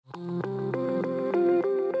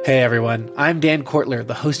Hey everyone, I'm Dan Kortler,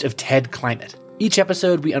 the host of TED Climate. Each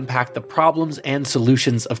episode, we unpack the problems and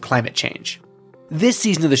solutions of climate change. This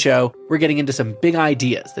season of the show, we're getting into some big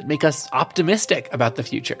ideas that make us optimistic about the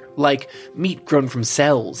future, like meat grown from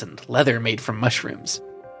cells and leather made from mushrooms.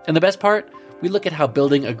 And the best part, we look at how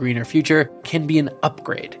building a greener future can be an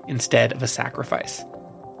upgrade instead of a sacrifice.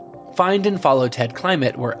 Find and follow TED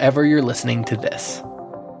Climate wherever you're listening to this.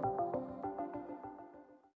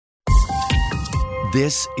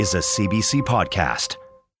 This is a CBC podcast.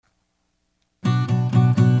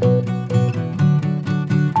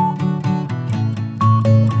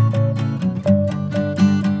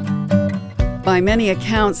 By many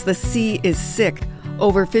accounts, the sea is sick.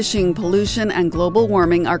 Overfishing, pollution, and global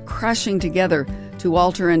warming are crashing together to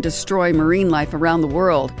alter and destroy marine life around the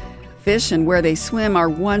world. Fish and where they swim are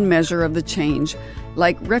one measure of the change.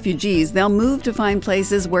 Like refugees, they'll move to find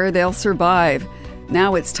places where they'll survive.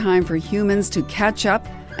 Now it's time for humans to catch up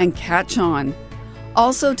and catch on.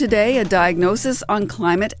 Also today, a diagnosis on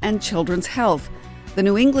climate and children's health. The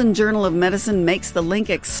New England Journal of Medicine makes the link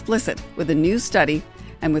explicit with a new study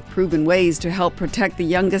and with proven ways to help protect the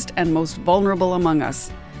youngest and most vulnerable among us.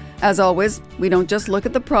 As always, we don't just look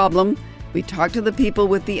at the problem, we talk to the people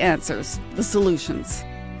with the answers, the solutions.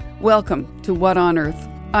 Welcome to What on Earth?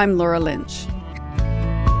 I'm Laura Lynch.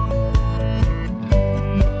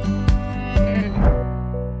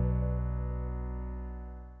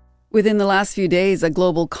 Within the last few days, a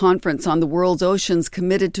global conference on the world's oceans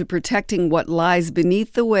committed to protecting what lies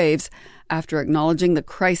beneath the waves after acknowledging the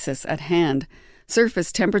crisis at hand.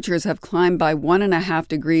 Surface temperatures have climbed by 1.5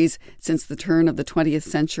 degrees since the turn of the 20th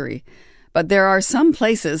century. But there are some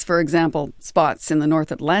places, for example, spots in the North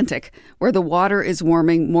Atlantic, where the water is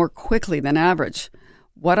warming more quickly than average.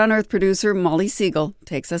 What on Earth producer Molly Siegel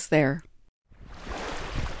takes us there.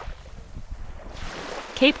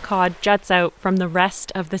 Cape Cod juts out from the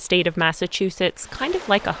rest of the state of Massachusetts, kind of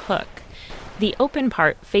like a hook. The open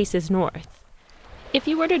part faces north. If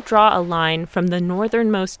you were to draw a line from the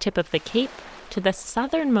northernmost tip of the Cape to the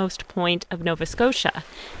southernmost point of Nova Scotia,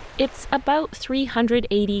 it's about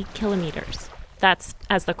 380 kilometers. That's,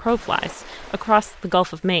 as the crow flies, across the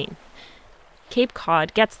Gulf of Maine. Cape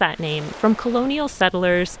Cod gets that name from colonial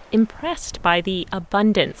settlers impressed by the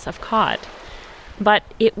abundance of cod. But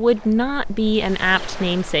it would not be an apt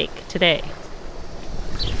namesake today.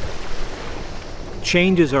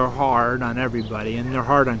 Changes are hard on everybody, and they're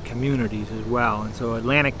hard on communities as well. And so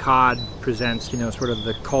Atlantic cod presents, sort of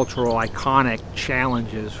the cultural, iconic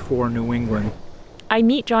challenges for New England. I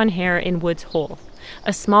meet John Hare in Woods Hole,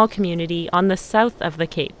 a small community on the south of the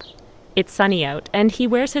Cape. It's sunny out, and he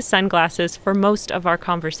wears his sunglasses for most of our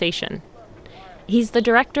conversation. He's the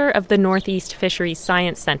director of the Northeast Fisheries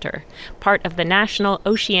Science Center, part of the National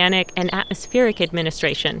Oceanic and Atmospheric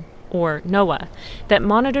Administration, or NOAA, that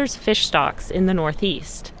monitors fish stocks in the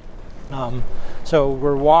Northeast. So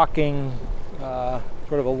we're walking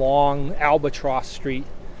sort of along Albatross Street.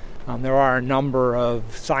 There are a number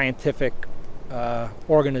of scientific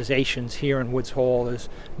organizations here in Woods Hole. There's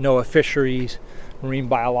NOAA Fisheries, Marine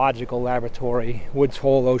Biological Laboratory, Woods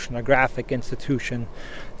Hole Oceanographic Institution,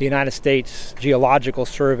 the United States Geological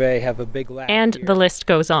Survey have a big lab. And the list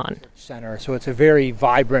goes on. Center. So it's a very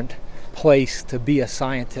vibrant place to be a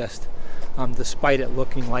scientist, despite it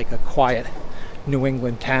looking like a quiet New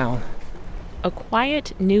England town. A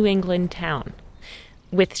quiet New England town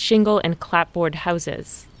with shingle and clapboard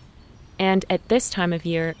houses. And at this time of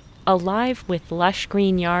year, alive with lush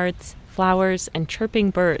green yards, flowers, and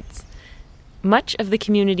chirping birds. Much of the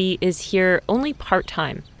community is here only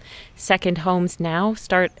part-time. Second homes now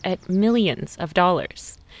start at millions of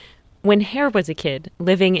dollars. When Hare was a kid,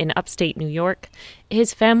 living in upstate New York,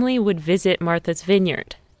 his family would visit Martha's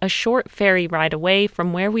Vineyard, a short ferry ride away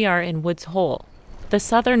from where we are in Woods Hole, the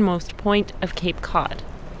southernmost point of Cape Cod.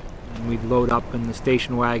 And we'd load up in the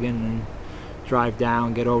station wagon and drive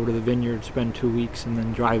down, get over to the vineyard, spend 2 weeks, and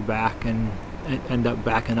then drive back and end up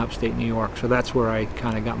back in upstate New York. So that's where I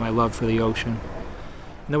kind of got my love for the ocean.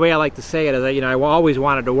 And the way I like to say it is that, I always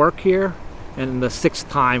wanted to work here, and the 6th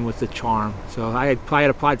time was the charm. So I had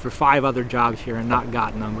applied for 5 other jobs here and not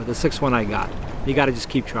gotten them, but the 6th one I got. You got to just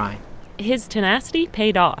keep trying. His tenacity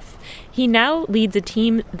paid off. He now leads a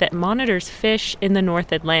team that monitors fish in the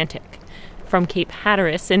North Atlantic, from Cape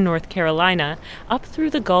Hatteras in North Carolina up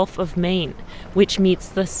through the Gulf of Maine, which meets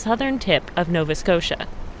the southern tip of Nova Scotia.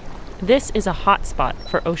 This is a hot spot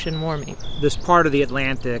for ocean warming. This part of the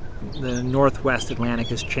Atlantic, the Northwest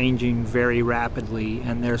Atlantic, is changing very rapidly,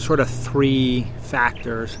 and there's sort of 3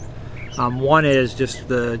 factors. One is just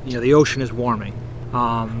the ocean is warming.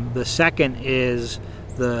 The second is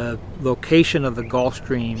the location of the Gulf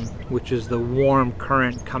Stream, which is the warm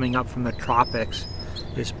current coming up from the tropics,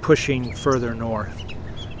 is pushing further north.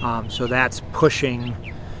 So that's pushing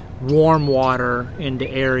warm water into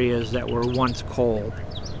areas that were once cold.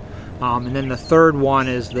 And then the third one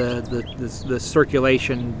is the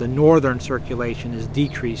circulation, the northern circulation is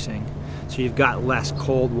decreasing. So you've got less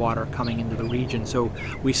cold water coming into the region. So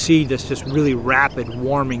we see this just really rapid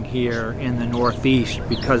warming here in the northeast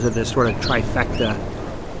because of this sort of trifecta.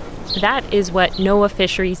 That is what NOAA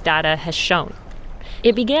fisheries data has shown.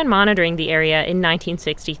 It began monitoring the area in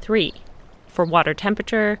 1963 for water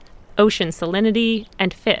temperature, ocean salinity,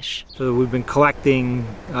 and fish. So we've been collecting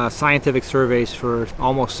scientific surveys for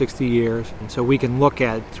almost 60 years. And so we can look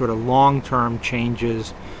at sort of long-term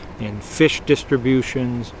changes in fish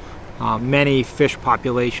distributions. Many fish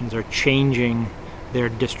populations are changing their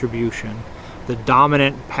distribution. The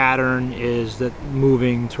dominant pattern is that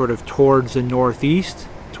moving sort of towards the northeast,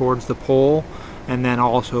 towards the pole, and then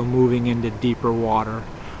also moving into deeper water.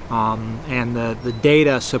 And the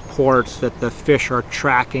data supports that the fish are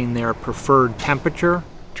tracking their preferred temperature.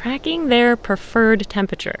 Tracking their preferred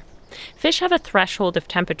temperature. Fish have a threshold of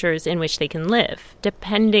temperatures in which they can live,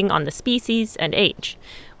 depending on the species and age.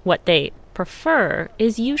 What they prefer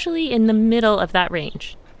is usually in the middle of that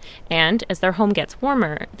range. And as their home gets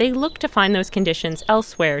warmer, they look to find those conditions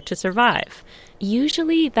elsewhere to survive.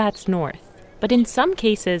 Usually that's north, but in some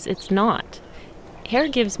cases it's not. Hare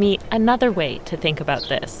gives me another way to think about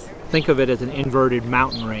this. Think of it as an inverted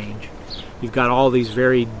mountain range. You've got all these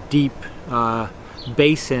very deep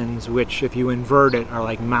basins, which if you invert it are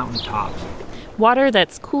like mountaintops. Water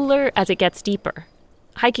that's cooler as it gets deeper.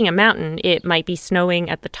 Hiking a mountain, it might be snowing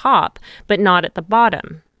at the top, but not at the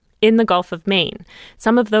bottom. In the Gulf of Maine,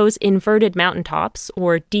 some of those inverted mountaintops,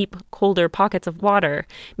 or deep, colder pockets of water,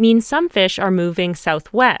 mean some fish are moving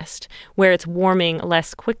southwest, where it's warming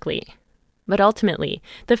less quickly. But ultimately,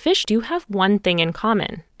 the fish do have one thing in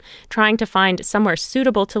common, trying to find somewhere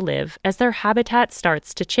suitable to live as their habitat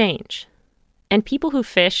starts to change. And people who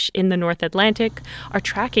fish in the North Atlantic are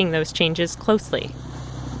tracking those changes closely.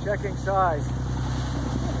 Checking size.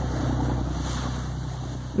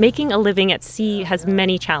 Making a living at sea has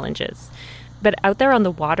many challenges, but out there on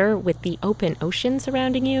the water with the open ocean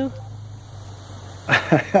surrounding you?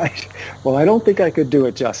 Well, I don't think I could do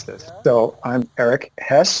it justice. So I'm Eric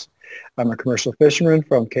Hess. I'm a commercial fisherman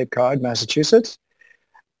from Cape Cod, Massachusetts.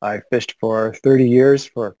 I fished for 30 years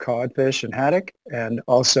for codfish and haddock and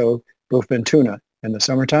also bluefin tuna in the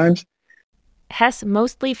summer times. Hess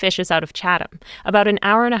mostly fishes out of Chatham, about an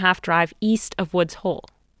hour-and-a-half drive east of Woods Hole.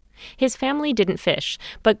 His family didn't fish,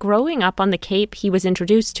 but growing up on the Cape, he was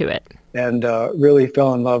introduced to it. And really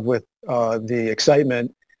fell in love with the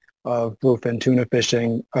excitement of bluefin tuna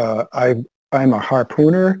fishing. I'm a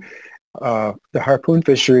harpooner. The harpoon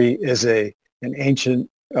fishery is an ancient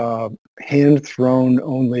hand-thrown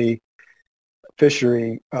only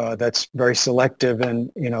fishery that's very selective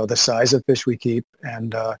in the size of fish we keep.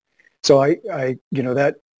 And so I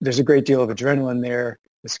that there's a great deal of adrenaline there.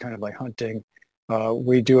 It's kind of like hunting.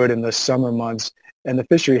 We do it in the summer months, and the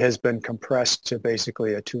fishery has been compressed to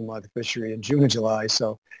basically a 2-month fishery in June and July.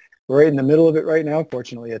 So we're right in the middle of it right now.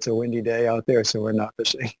 Fortunately, it's a windy day out there, so we're not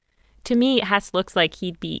fishing. To me, Hess looks like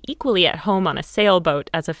he'd be equally at home on a sailboat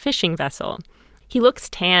as a fishing vessel. He looks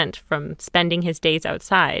tanned from spending his days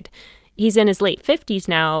outside. He's in his late 50s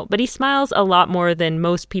now, but he smiles a lot more than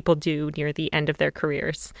most people do near the end of their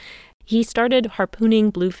careers. He started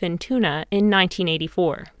harpooning bluefin tuna in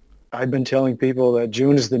 1984. I've been telling people that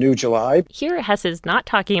June is the new July. Here, Hess is not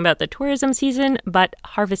talking about the tourism season, but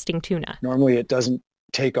harvesting tuna. Normally it doesn't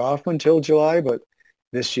take off until July, but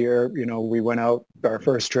this year, we went out our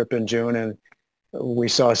first trip in June and we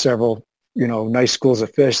saw several, nice schools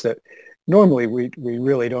of fish that normally we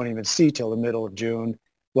really don't even see till the middle of June,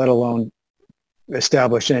 let alone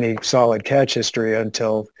establish any solid catch history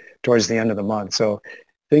until towards the end of the month. So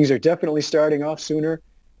things are definitely starting off sooner.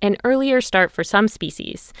 An earlier start for some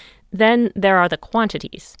species. Then there are the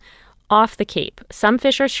quantities. Off the Cape, some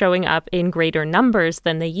fish are showing up in greater numbers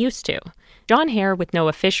than they used to. John Hare with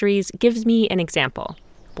NOAA Fisheries gives me an example.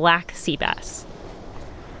 Black sea bass.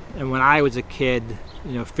 And when I was a kid,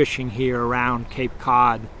 fishing here around Cape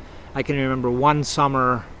Cod, I can remember one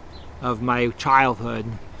summer of my childhood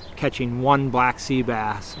catching one black sea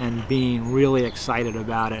bass and being really excited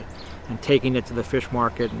about it and taking it to the fish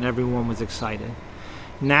market, and everyone was excited.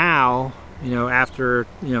 Now, after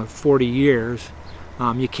 40 years,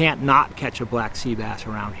 you can't not catch a black sea bass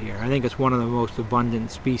around here. I think it's one of the most abundant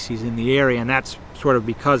species in the area, and that's sort of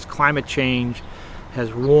because climate change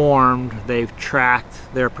has warmed, they've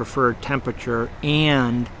tracked their preferred temperature,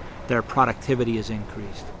 and their productivity is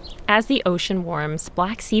increased. As the ocean warms,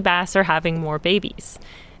 black sea bass are having more babies.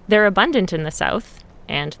 They're abundant in the south,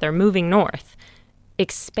 and they're moving north,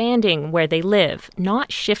 expanding where they live,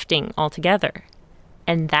 not shifting altogether.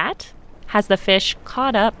 And that has the fish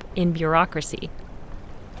caught up in bureaucracy.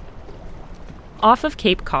 Off of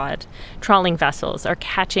Cape Cod, trawling vessels are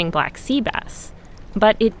catching black sea bass.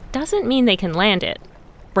 But it doesn't mean they can land it,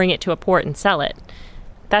 bring it to a port and sell it.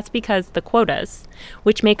 That's because the quotas,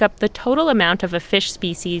 which make up the total amount of a fish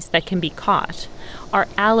species that can be caught, are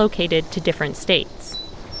allocated to different states.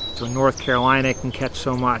 So North Carolina can catch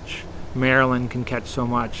so much, Maryland can catch so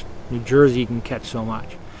much, New Jersey can catch so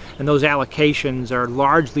much. And those allocations are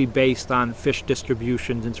largely based on fish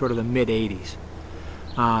distributions in sort of the mid-'80s.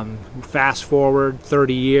 Fast forward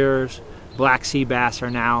 30 years, black sea bass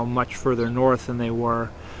are now much further north than they were.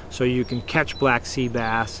 So you can catch black sea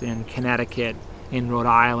bass in Connecticut, in Rhode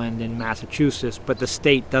Island, in Massachusetts, but the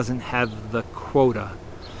state doesn't have the quota.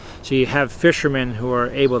 So you have fishermen who are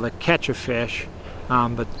able to catch a fish,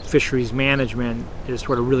 but fisheries management is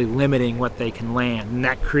sort of really limiting what they can land. And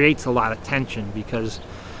that creates a lot of tension because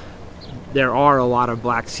there are a lot of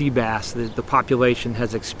black sea bass. The population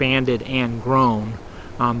has expanded and grown,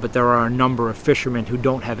 but there are a number of fishermen who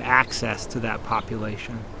don't have access to that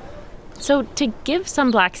population. So to give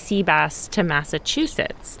some black sea bass to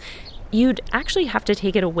Massachusetts, you'd actually have to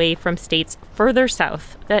take it away from states further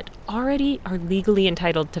south that already are legally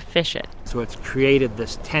entitled to fish it. So it's created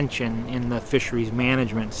this tension in the fisheries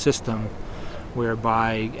management system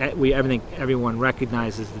whereby I think everyone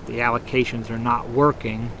recognizes that the allocations are not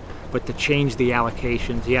working, but to change the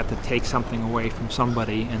allocations, you have to take something away from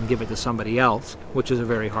somebody and give it to somebody else, which is a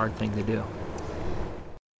very hard thing to do.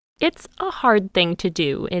 It's a hard thing to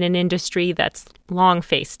do in an industry that's long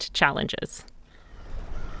faced challenges.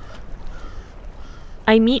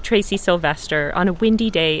 I meet Tracy Sylvester on a windy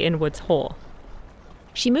day in Woods Hole.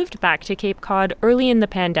 She moved back to Cape Cod early in the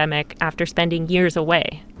pandemic after spending years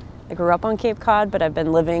away. I grew up on Cape Cod, but I've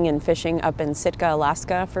been living and fishing up in Sitka,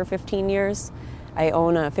 Alaska for 15 years. I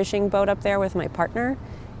own a fishing boat up there with my partner,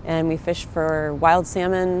 and we fish for wild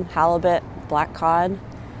salmon, halibut, black cod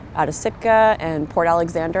out of Sitka and Port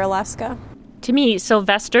Alexander, Alaska. To me,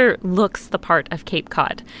 Sylvester looks the part of Cape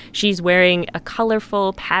Cod. She's wearing a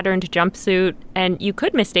colorful, patterned jumpsuit, and you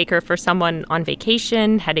could mistake her for someone on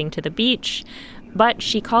vacation, heading to the beach. But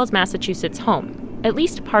she calls Massachusetts home, at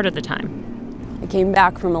least part of the time. I came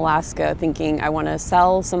back from Alaska thinking I want to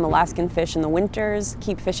sell some Alaskan fish in the winters,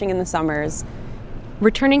 keep fishing in the summers.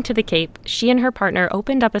 Returning to the Cape, she and her partner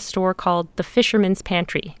opened up a store called the Fisherman's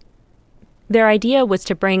Pantry. Their idea was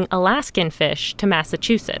to bring Alaskan fish to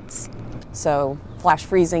Massachusetts. So flash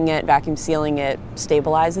freezing it, vacuum sealing it,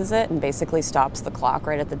 stabilizes it, and basically stops the clock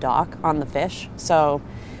right at the dock on the fish. So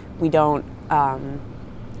we don't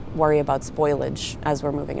worry about spoilage as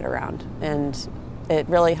we're moving it around. And it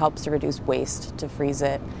really helps to reduce waste to freeze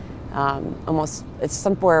it. It's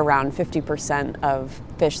somewhere around 50% of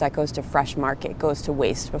fish that goes to fresh market goes to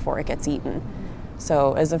waste before it gets eaten.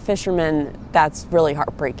 So as a fisherman, that's really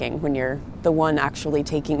heartbreaking when you're the one actually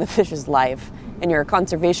taking the fish's life. And you're a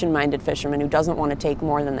conservation-minded fisherman who doesn't want to take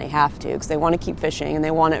more than they have to because they want to keep fishing and they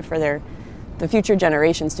want it for the future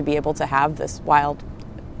generations to be able to have this wild,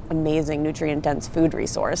 amazing, nutrient-dense food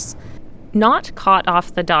resource. Not caught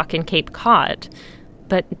off the dock in Cape Cod,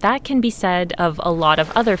 but that can be said of a lot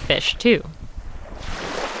of other fish, too.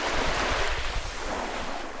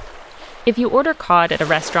 If you order cod at a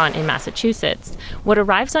restaurant in Massachusetts, what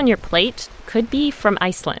arrives on your plate could be from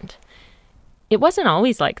Iceland. It wasn't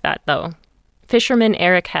always like that, though. Fisherman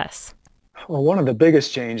Eric Hess. Well, one of the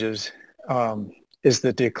biggest changes is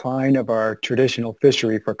the decline of our traditional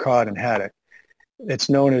fishery for cod and haddock. It's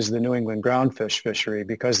known as the New England groundfish fishery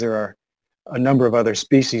because there are a number of other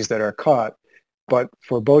species that are caught. But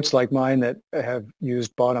for boats like mine that have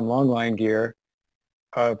used bottom longline gear,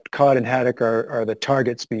 cod and haddock are the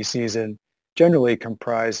target species and generally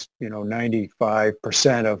comprise,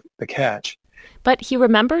 95% of the catch. But he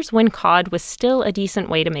remembers when cod was still a decent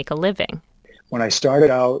way to make a living. When I started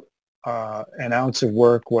out, an ounce of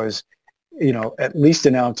work was, at least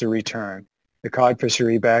an ounce of return. The cod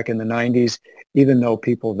fishery back in the 90s, even though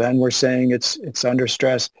people then were saying it's under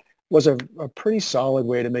stress, was a pretty solid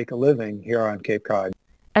way to make a living here on Cape Cod.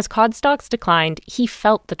 As cod stocks declined, he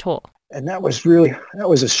felt the toll. And that was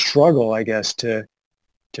a struggle, I guess, to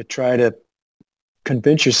try to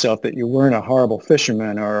convince yourself that you weren't a horrible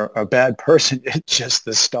fisherman or a bad person. It's just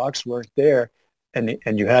the stocks weren't there and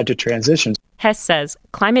you had to transition. Hess says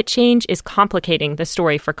climate change is complicating the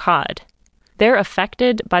story for cod. They're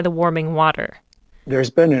affected by the warming water.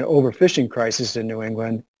 There's been an overfishing crisis in New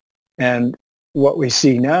England, and what we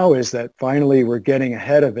see now is that finally we're getting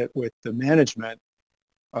ahead of it with the management.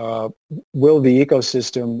 Will the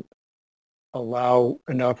ecosystem allow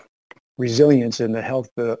enough resilience in the health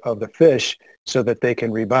of the fish so that they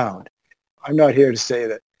can rebound? I'm not here to say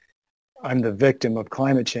that I'm the victim of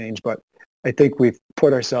climate change, but I think we've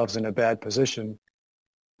put ourselves in a bad position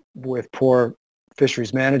with poor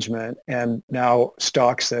fisheries management and now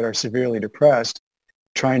stocks that are severely depressed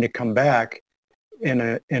trying to come back in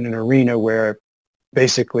an arena where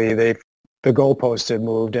basically the goalposts have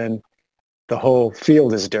moved and the whole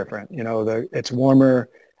field is different. It's warmer,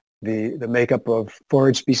 the makeup of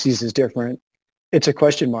forage species is different. It's a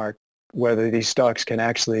question mark whether these stocks can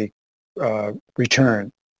actually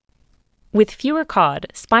return. With fewer cod,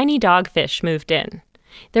 spiny dogfish moved in.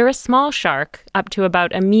 They're a small shark, up to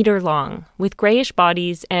about a meter long, with grayish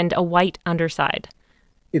bodies and a white underside.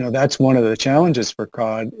 That's one of the challenges for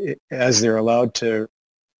cod. As they're allowed to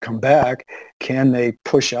come back, can they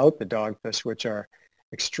push out the dogfish, which are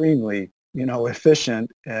extremely, efficient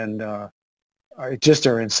and just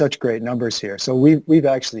are in such great numbers here. So we've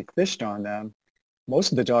actually fished on them.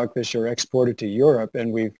 Most of the dogfish are exported to Europe,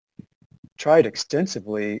 and we've tried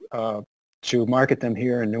extensively to market them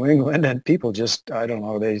here in New England, and people just, I don't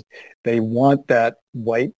know, they want that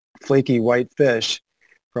white, flaky white fish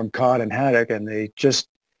from cod and haddock, and they just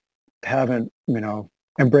haven't,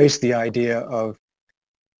 embraced the idea of,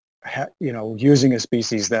 using a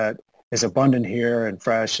species that is abundant here and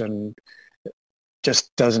fresh and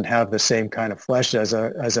just doesn't have the same kind of flesh as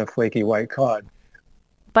a flaky white cod.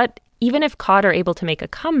 But even if cod are able to make a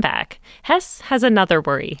comeback, Hess has another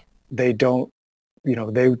worry. They don't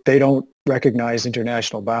recognize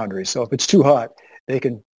international boundaries. So if it's too hot, they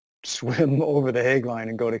can swim over the Hague line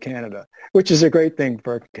and go to Canada, which is a great thing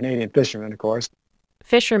for Canadian fishermen, of course.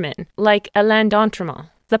 Fishermen like Alain d'Entremont,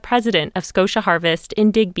 the president of Scotia Harvest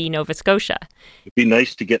in Digby, Nova Scotia. It'd be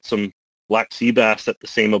nice to get some black sea bass at the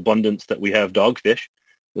same abundance that we have dogfish,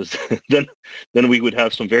 because then we would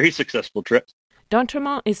have some very successful trips.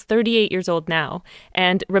 D'Entremont is 38 years old now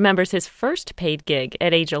and remembers his first paid gig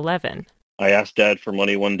at age 11. I asked Dad for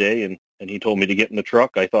money one day, and he told me to get in the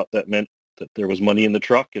truck. I thought that meant that there was money in the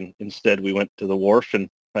truck, and instead we went to the wharf and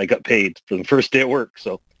I got paid for the first day at work.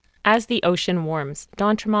 So, as the ocean warms,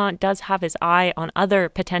 D'Entremont does have his eye on other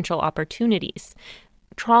potential opportunities.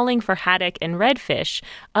 Trawling for haddock and redfish,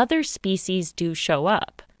 other species do show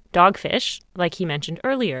up. Dogfish, like he mentioned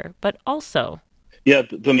earlier, but also... Yeah,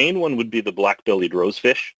 the main one would be the black-bellied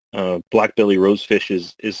rosefish. Black-bellied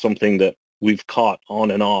rosefish is something that we've caught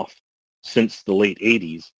on and off since the late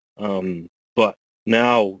 80s. But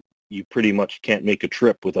now you pretty much can't make a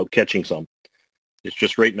trip without catching some. It's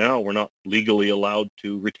just right now we're not legally allowed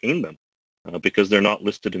to retain them because they're not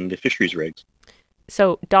listed in the fisheries regs.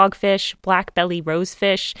 So dogfish, black-belly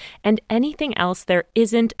rosefish, and anything else there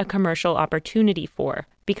isn't a commercial opportunity for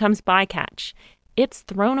becomes bycatch. It's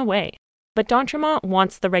thrown away. But D'Entremont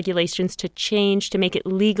wants the regulations to change to make it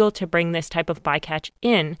legal to bring this type of bycatch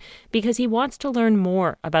in because he wants to learn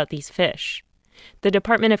more about these fish. The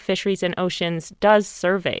Department of Fisheries and Oceans does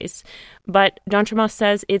surveys, but D'Entremont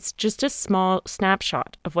says it's just a small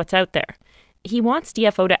snapshot of what's out there. He wants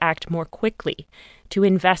DFO to act more quickly, to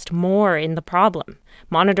invest more in the problem,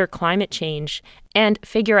 monitor climate change, and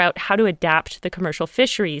figure out how to adapt the commercial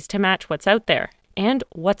fisheries to match what's out there and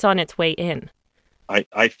what's on its way in.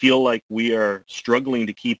 I feel like we are struggling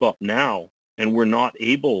to keep up now, and we're not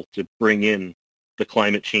able to bring in the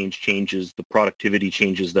climate change changes, the productivity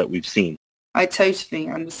changes that we've seen. I totally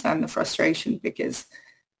understand the frustration because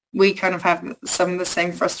we kind of have some of the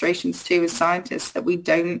same frustrations too as scientists, that we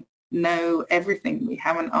don't know everything. We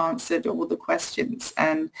haven't answered all the questions,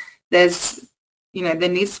 and there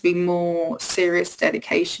needs to be more serious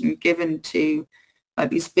dedication given to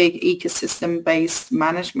these big ecosystem-based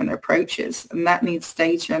management approaches, and that needs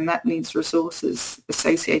data and that needs resources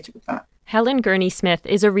associated with that. Helen Gurney-Smith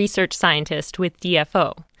is a research scientist with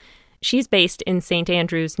DFO. She's based in St.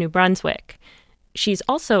 Andrews, New Brunswick. She's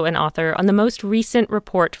also an author on the most recent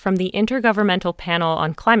report from the Intergovernmental Panel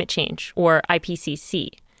on Climate Change, or IPCC.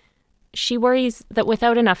 She worries that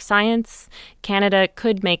without enough science, Canada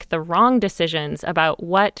could make the wrong decisions about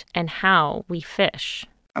what and how we fish.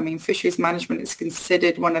 I mean, fisheries management is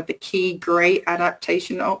considered one of the key great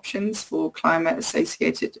adaptation options for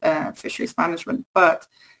climate-associated fisheries management. But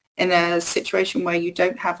in a situation where you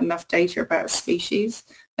don't have enough data about a species,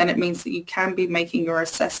 then it means that you can be making your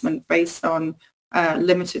assessment based on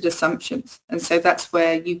limited assumptions. And so that's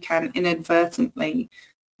where you can inadvertently,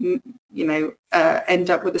 end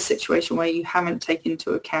up with a situation where you haven't taken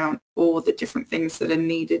into account all the different things that are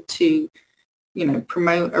needed to,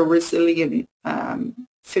 promote a resilient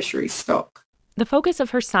fishery stock. The focus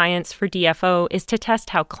of her science for DFO is to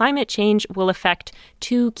test how climate change will affect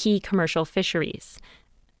two key commercial fisheries,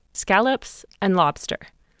 scallops and lobster.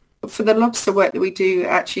 For the lobster work that we do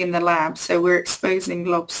actually in the lab, so we're exposing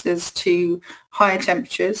lobsters to higher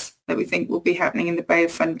temperatures that we think will be happening in the Bay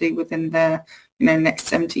of Fundy within the next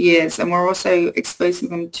 70 years. And we're also exposing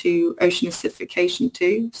them to ocean acidification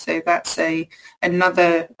too. So that's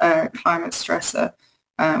another climate stressor,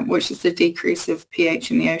 which is the decrease of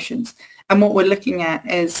pH in the oceans. And what we're looking at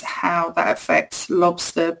is how that affects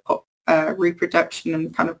lobster reproduction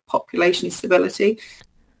and kind of population stability.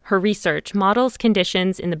 Her research models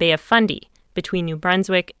conditions in the Bay of Fundy between New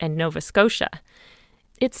Brunswick and Nova Scotia.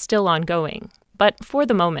 It's still ongoing, but for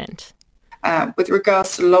the moment. With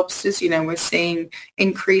regards to lobsters, we're seeing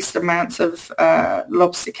increased amounts of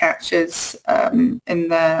lobster catches in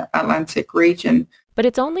the Atlantic region. But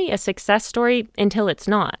it's only a success story until it's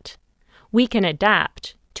not. We can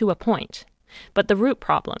adapt to a point. But the root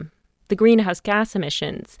problem, the greenhouse gas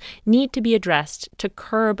emissions, need to be addressed to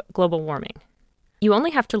curb global warming. You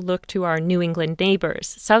only have to look to our New England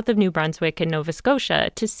neighbors, south of New Brunswick and Nova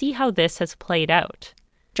Scotia, to see how this has played out.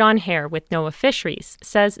 John Hare with NOAA Fisheries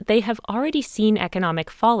says they have already seen economic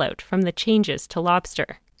fallout from the changes to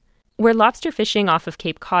lobster. Where lobster fishing off of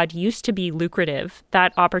Cape Cod used to be lucrative,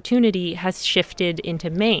 that opportunity has shifted into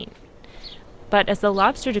Maine. But as the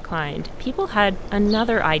lobster declined, people had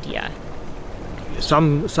another idea.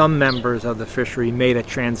 Some members of the fishery made a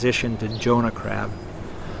transition to Jonah crab.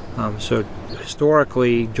 So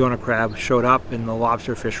historically, Jonah crab showed up in the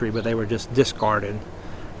lobster fishery, but they were just discarded.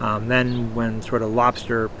 Then when sort of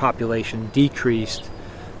lobster population decreased,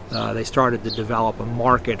 they started to develop a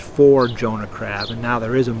market for Jonah crab, and now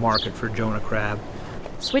there is a market for Jonah crab.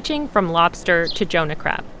 Switching from lobster to Jonah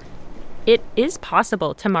crab. It is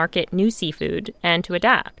possible to market new seafood and to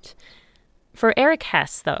adapt. For Eric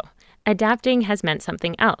Hess, though, adapting has meant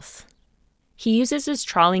something else. He uses his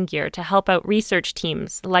trawling gear to help out research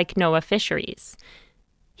teams like NOAA Fisheries.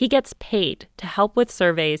 He gets paid to help with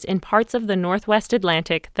surveys in parts of the Northwest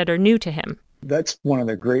Atlantic that are new to him. That's one of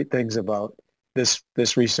the great things about this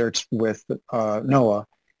research with NOAA,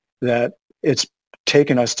 that it's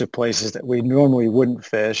taken us to places that we normally wouldn't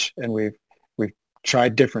fish, and we've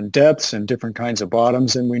tried different depths and different kinds of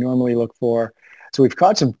bottoms than we normally look for. So we've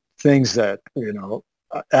caught some things that,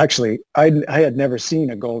 actually, I had never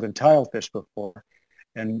seen a golden tilefish before,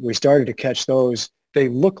 and we started to catch those. They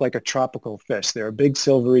look like a tropical fish. They're a big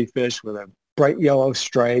silvery fish with a bright yellow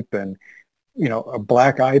stripe and, a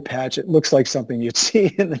black eye patch. It looks like something you'd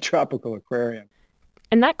see in the tropical aquarium.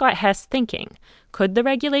 And that got Hess thinking, could the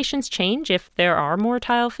regulations change if there are more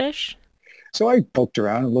tilefish? So I poked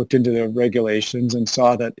around and looked into the regulations and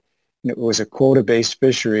saw that it was a quota-based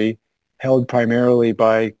fishery held primarily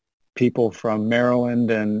by people from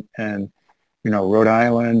Maryland and Rhode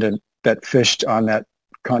Island, and that fished on that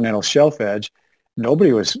continental shelf edge.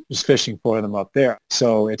 Nobody was fishing for them up there.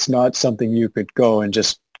 So it's not something you could go and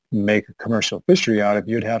just make a commercial fishery out of.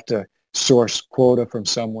 You'd have to source quota from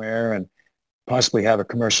somewhere and possibly have a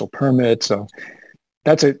commercial permit. So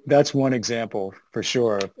that's one example for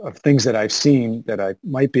sure of things that I've seen that I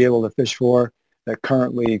might be able to fish for that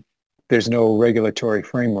currently there's no regulatory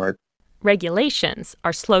framework. Regulations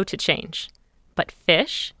are slow to change, but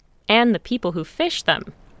fish and the people who fish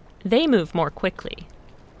them, they move more quickly.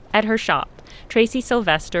 At her shop, Tracy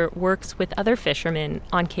Sylvester works with other fishermen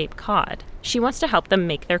on Cape Cod. She wants to help them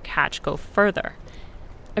make their catch go further.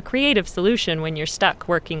 A creative solution when you're stuck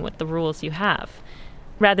working with the rules you have.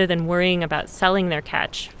 Rather than worrying about selling their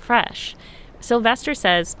catch fresh, Sylvester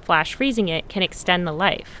says flash freezing it can extend the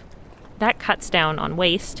life. That cuts down on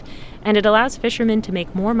waste, and it allows fishermen to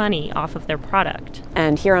make more money off of their product.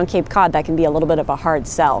 And here on Cape Cod, that can be a little bit of a hard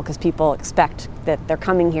sell because people expect that they're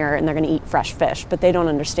coming here and they're going to eat fresh fish, but they don't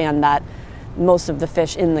understand that most of the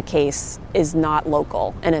fish in the case is not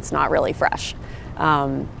local and it's not really fresh.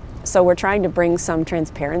 So we're trying to bring some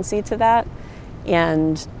transparency to that.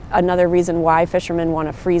 And another reason why fishermen want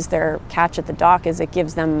to freeze their catch at the dock is it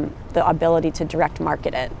gives them the ability to direct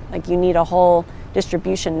market it. Like, you need a whole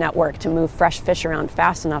distribution network to move fresh fish around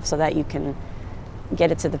fast enough so that you can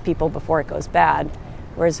get it to the people before it goes bad.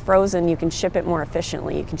 Whereas frozen, you can ship it more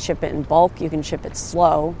efficiently. You can ship it in bulk, you can ship it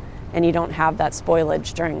slow, and you don't have that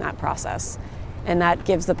spoilage during that process. And that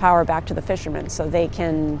gives the power back to the fishermen so they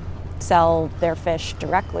can sell their fish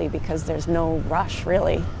directly because there's no rush,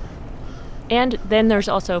 really. And then there's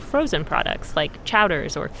also frozen products like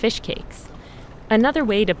chowders or fish cakes. Another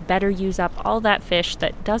way to better use up all that fish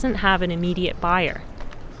that doesn't have an immediate buyer.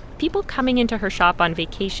 People coming into her shop on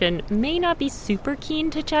vacation may not be super keen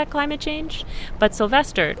to chat climate change, but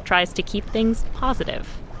Sylvester tries to keep things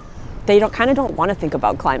positive. they don't want to think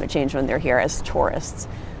about climate change when they're here as tourists.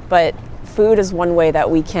 But food is one way that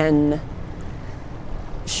we can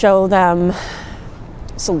show them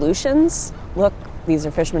solutions. Look, these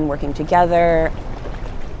are fishermen working together.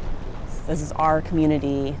 This is our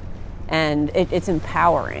community, and it's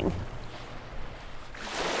empowering.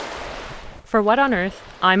 For What on Earth,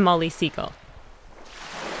 I'm Molly Siegel.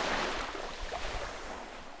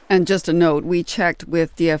 And just a note, we checked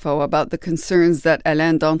with DFO about the concerns that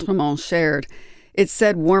Alain d'Entremont shared. It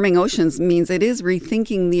said warming oceans means it is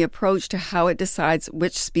rethinking the approach to how it decides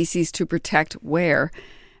which species to protect where.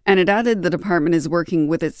 And it added the department is working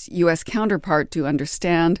with its U.S. counterpart to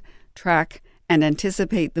understand, track, and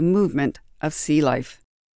anticipate the movement of sea life.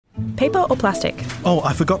 Paper or plastic? Oh,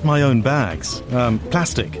 I forgot my own bags.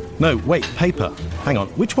 Plastic. No, wait, paper. Hang on,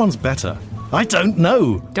 which one's better? I don't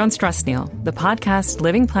know. Don't stress, Neil. The podcast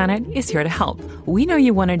Living Planet is here to help. We know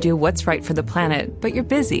you want to do what's right for the planet, but you're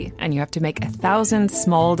busy and you have to make 1,000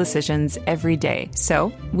 small decisions every day.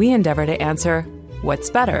 So we endeavor to answer what's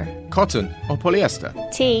better. Cotton or polyester?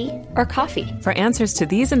 Tea or coffee? For answers to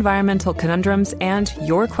these environmental conundrums and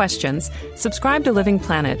your questions, subscribe to Living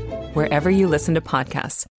Planet wherever you listen to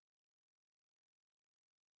podcasts.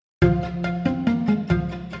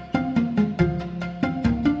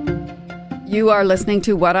 You are listening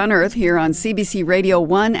to What on Earth here on CBC Radio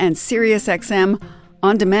 1 and Sirius XM,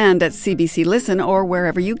 on demand at CBC Listen or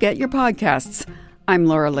wherever you get your podcasts. I'm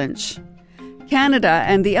Laura Lynch. Canada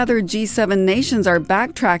and the other G7 nations are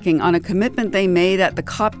backtracking on a commitment they made at the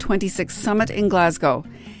COP26 summit in Glasgow.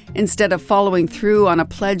 Instead of following through on a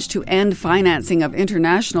pledge to end financing of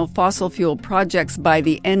international fossil fuel projects by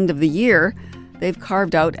the end of the year, they've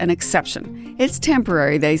carved out an exception. It's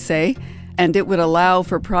temporary, they say, and it would allow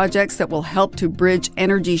for projects that will help to bridge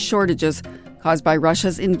energy shortages caused by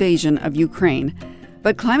Russia's invasion of Ukraine.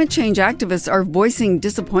 But climate change activists are voicing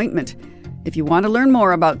disappointment. If you want to learn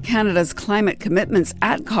more about Canada's climate commitments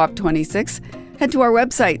at COP26, head to our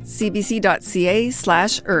website,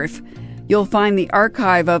 cbc.ca/earth. You'll find the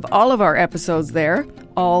archive of all of our episodes there,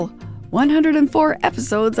 all 104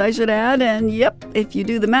 episodes, I should add, and yep, if you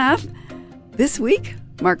do the math, this week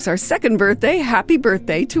marks our second birthday. Happy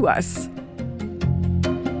birthday to us.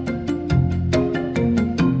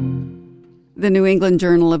 The New England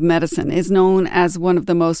Journal of Medicine is known as one of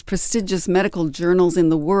the most prestigious medical journals in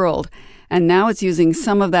the world, and now it's using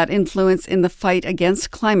some of that influence in the fight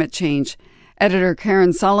against climate change. Editor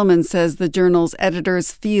Karen Solomon says the journal's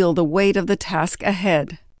editors feel the weight of the task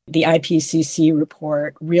ahead. The IPCC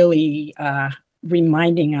report really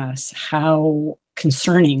reminding us how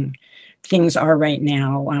concerning things are right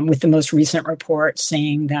now, with the most recent report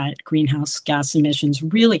saying that greenhouse gas emissions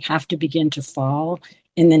really have to begin to fall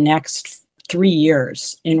in the next 3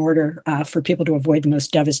 years in order for people to avoid the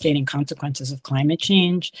most devastating consequences of climate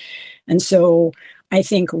change. And so I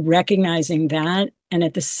think recognizing that, and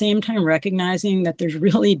at the same time recognizing that there's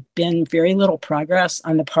really been very little progress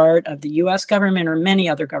on the part of the US government or many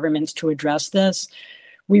other governments to address this,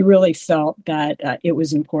 we really felt that it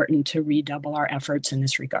was important to redouble our efforts in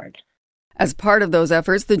this regard. As part of those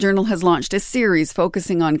efforts, the journal has launched a series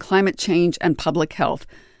focusing on climate change and public health.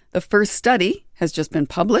 The first study has just been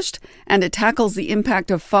published, and it tackles the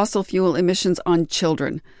impact of fossil fuel emissions on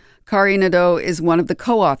children. Kari Nadeau is one of the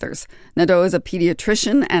co-authors. Nadeau is a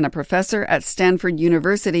pediatrician and a professor at Stanford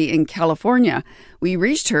University in California. We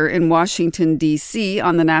reached her in Washington, D.C.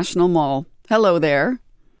 on the National Mall. Hello there.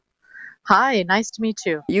 Hi, nice to meet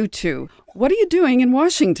you. You too. What are you doing in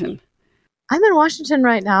Washington? I'm in Washington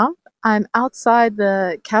right now. I'm outside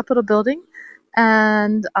the Capitol building,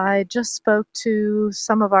 and I just spoke to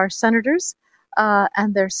some of our senators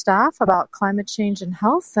and their staff about climate change and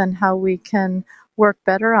health and how we can work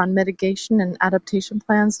better on mitigation and adaptation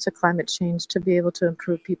plans to climate change to be able to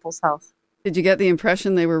improve people's health. Did you get the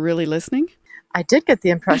impression they were really listening? I did get the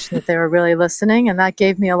impression that they were really listening, and that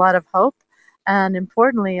gave me a lot of hope and,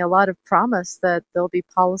 importantly, a lot of promise that there'll be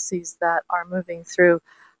policies that are moving through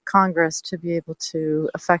Congress to be able to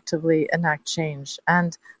effectively enact change.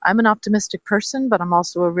 And I'm an optimistic person, but I'm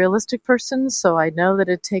also a realistic person. So I know that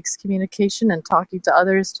it takes communication and talking to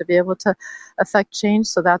others to be able to affect change.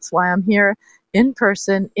 So that's why I'm here in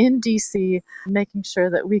person in DC, making sure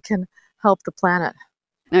that we can help the planet.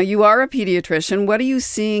 Now, you are a pediatrician. What are you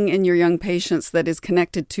seeing in your young patients that is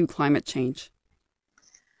connected to climate change?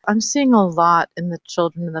 I'm seeing a lot in the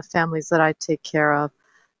children and the families that I take care of.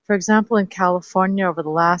 For example, in California, over the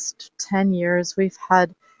last 10 years, we've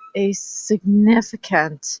had a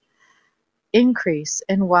significant increase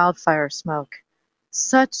in wildfire smoke,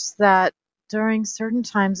 such that during certain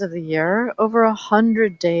times of the year, over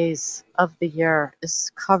 100 days of the year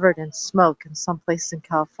is covered in smoke in some places in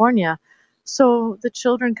California. So the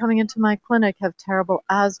children coming into my clinic have terrible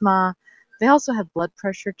asthma. They also have blood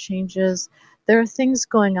pressure changes. There are things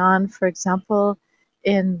going on, for example,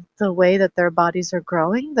 in the way that their bodies are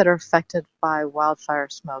growing that are affected by wildfire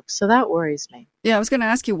smoke. So that worries me. Yeah, I was going to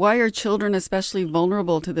ask you, why are children especially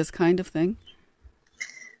vulnerable to this kind of thing?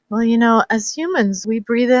 Well, as humans, we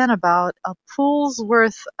breathe in about a pool's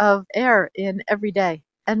worth of air in every day.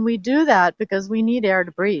 And we do that because we need air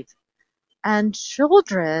to breathe. And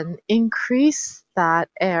children increase that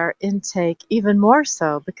air intake even more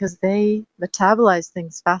so because they metabolize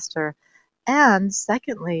things faster. And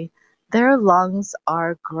secondly, their lungs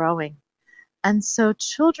are growing. And so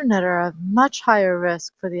children that are at much higher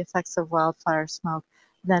risk for the effects of wildfire smoke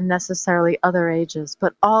than necessarily other ages,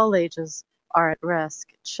 but all ages are at risk,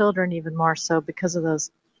 children even more so because of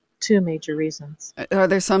those two major reasons. Are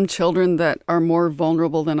there some children that are more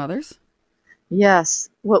vulnerable than others? Yes.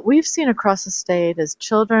 What we've seen across the state is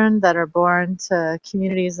children that are born to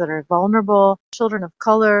communities that are vulnerable, children of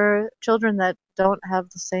color, children that don't have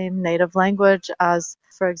the same native language as,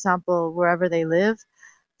 for example, wherever they live.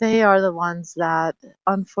 They are the ones that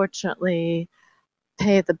unfortunately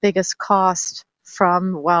pay the biggest cost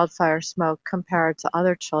from wildfire smoke compared to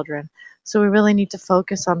other children. So we really need to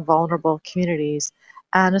focus on vulnerable communities,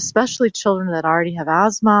 and especially children that already have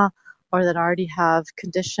asthma or that already have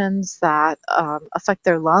conditions that affect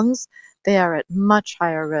their lungs. They are at much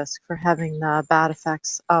higher risk for having the bad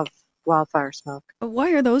effects of wildfire smoke.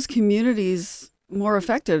 Why are those communities more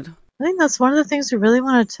affected? I think that's one of the things we really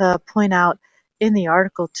wanted to point out in the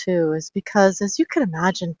article too, is because, as you can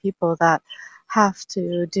imagine, people that have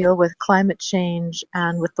to deal with climate change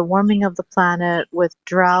and with the warming of the planet, with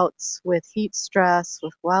droughts, with heat stress,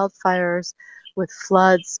 with wildfires, with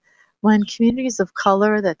floods, when communities of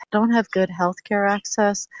color that don't have good healthcare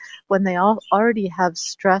access, when they already have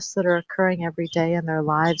stress that are occurring every day in their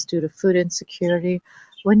lives due to food insecurity,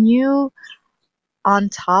 when you on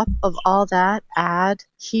top of all that, add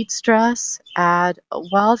heat stress, add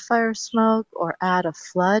wildfire smoke, or add a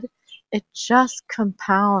flood, it just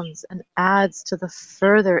compounds and adds to the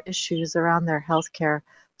further issues around their healthcare.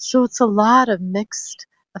 So it's a lot of mixed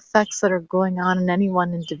effects that are going on in any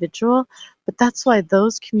one individual, but that's why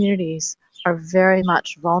those communities are very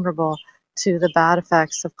much vulnerable to the bad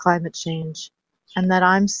effects of climate change. And that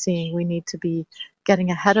I'm seeing we need to be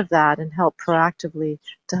getting ahead of that and help proactively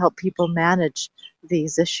to help people manage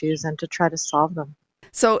these issues and to try to solve them.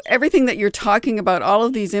 So everything that you're talking about, all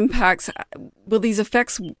of these impacts, will these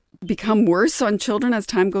effects become worse on children as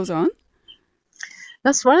time goes on?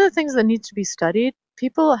 That's one of the things that needs to be studied.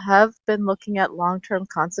 People have been looking at long-term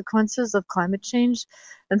consequences of climate change.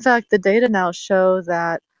 In fact, the data now show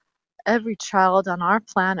that every child on our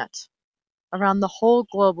planet around the whole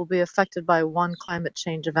globe will be affected by one climate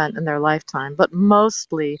change event in their lifetime, but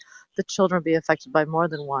mostly the children will be affected by more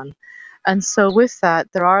than one. And so with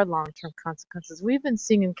that, there are long-term consequences. We've been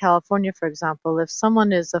seeing in California, for example, if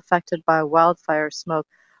someone is affected by wildfire smoke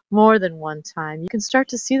more than one time, you can start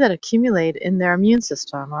to see that accumulate in their immune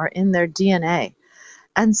system or in their DNA.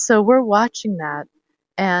 And so we're watching that.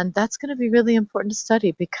 And that's going to be really important to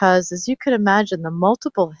study because, as you could imagine, the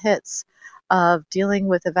multiple hits of dealing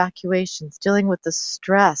with evacuations, dealing with the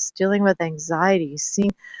stress, dealing with anxiety,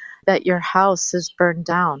 seeing that your house is burned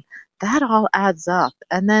down, that all adds up.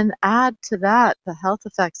 And then add to that the health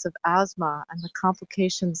effects of asthma and the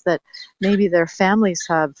complications that maybe their families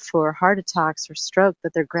have for heart attacks or stroke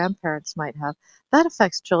that their grandparents might have. That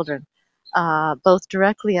affects children, both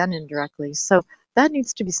directly and indirectly. So that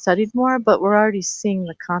needs to be studied more, but we're already seeing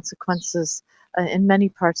the consequences in many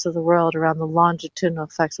parts of the world around the longitudinal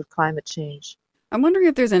effects of climate change. I'm wondering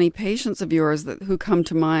if there's any patients of yours who come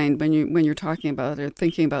to mind when you're talking about or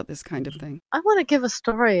thinking about this kind of thing. I want to give a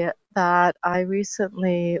story that I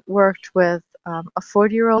recently worked with a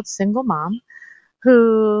 40-year-old single mom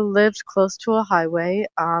who lived close to a highway.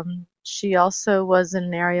 She also was in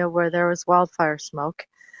an area where there was wildfire smoke.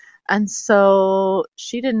 And so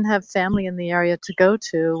she didn't have family in the area to go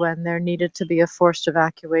to when there needed to be a forced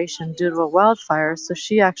evacuation due to a wildfire. So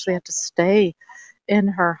she actually had to stay in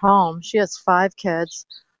her home. She has 5 kids,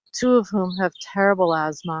 2 of whom have terrible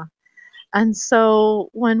asthma. And so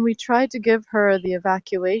when we tried to give her the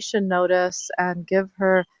evacuation notice and give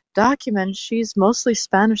her documents, she's mostly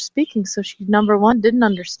Spanish speaking. So she, number one, didn't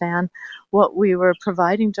understand what we were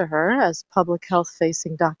providing to her as public health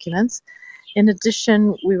facing documents. In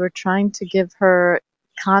addition, we were trying to give her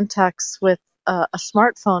contacts with a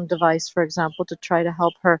smartphone device, for example, to try to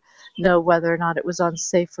help her know whether or not it was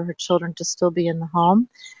unsafe for her children to still be in the home.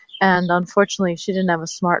 And unfortunately, she didn't have a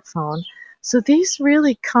smartphone. So these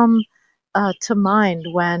really come to mind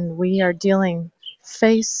when we are dealing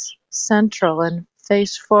face central and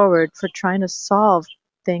face forward for trying to solve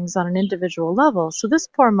things on an individual level. So this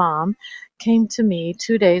poor mom came to me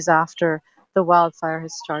 2 days after the wildfire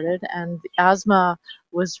had started, and the asthma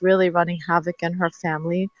was really running havoc in her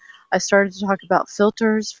family. I started to talk about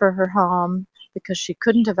filters for her home because she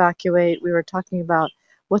couldn't evacuate. We were talking about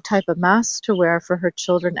what type of masks to wear for her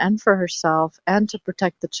children and for herself, and to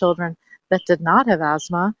protect the children that did not have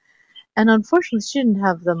asthma. And unfortunately, she didn't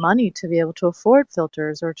have the money to be able to afford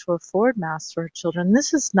filters or to afford masks for her children.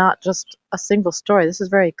 This is not just a single story. This is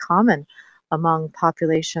very common among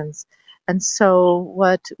populations. And so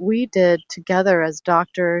what we did together as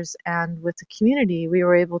doctors and with the community, we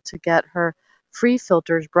were able to get her free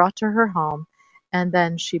filters brought to her home, and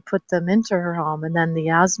then she put them into her home, and then the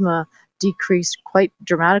asthma decreased quite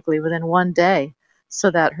dramatically within 1 day,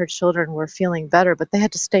 so that her children were feeling better, but they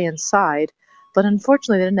had to stay inside. But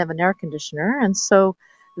unfortunately, they didn't have an air conditioner, and so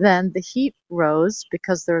then the heat rose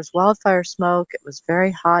because there was wildfire smoke. It was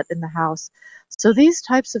very hot in the house. So these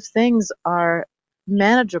types of things are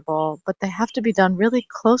manageable, but they have to be done really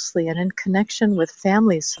closely and in connection with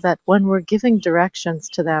families, so that when we're giving directions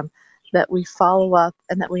to them, that we follow up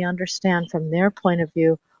and that we understand from their point of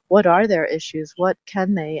view what are their issues, what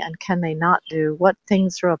can they and can they not do, what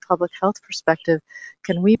things from a public health perspective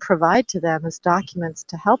can we provide to them as documents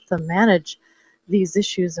to help them manage these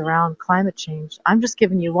issues around climate change. I'm just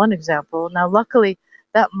giving you one example. Now, luckily,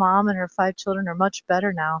 that mom and her 5 children are much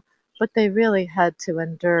better now, but they really had to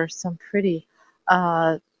endure some pretty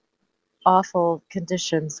awful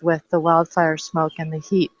conditions with the wildfire smoke and the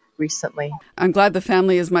heat recently. I'm glad the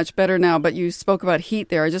family is much better now, but you spoke about heat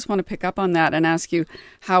there. I just want to pick up on that and ask you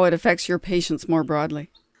how it affects your patients more broadly.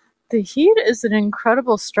 The heat is an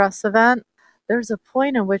incredible stress event. There's a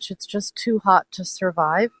point in which it's just too hot to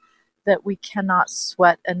survive, that we cannot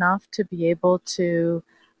sweat enough to be able to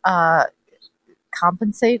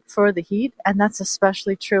compensate for the heat. And that's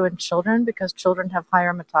especially true in children because children have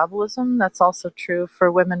higher metabolism. That's also true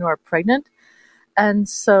for women who are pregnant. And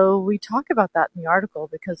so we talk about that in the article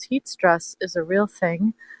because heat stress is a real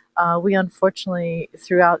thing. We unfortunately,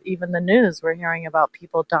 throughout even the news, we're hearing about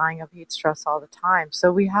people dying of heat stress all the time.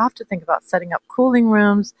 So we have to think about setting up cooling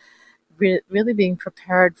rooms, really being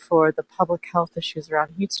prepared for the public health issues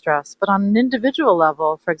around heat stress. But on an individual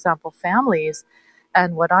level, for example, families,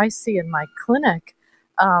 and what I see in my clinic,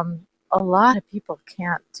 a lot of people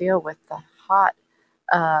can't deal with the hot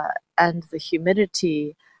and the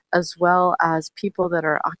humidity, as well as people that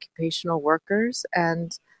are occupational workers.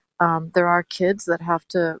 And there are kids that have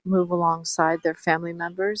to move alongside their family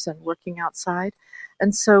members and working outside.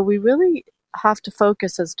 And so we really have to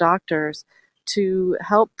focus as doctors to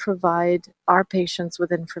help provide our patients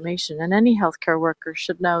with information. And any healthcare worker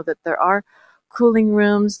should know that there are cooling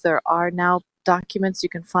rooms. There are now documents you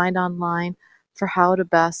can find online for how to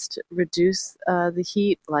best reduce the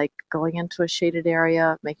heat, like going into a shaded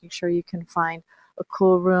area, making sure you can find a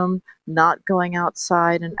cool room, not going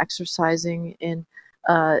outside and exercising in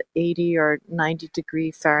 80 or 90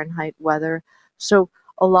 degree Fahrenheit weather. So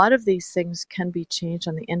a lot of these things can be changed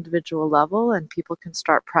on the individual level, and people can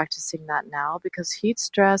start practicing that now because heat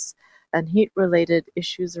stress and heat-related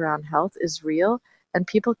issues around health is real, and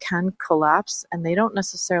people can collapse, and they don't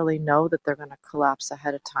necessarily know that they're going to collapse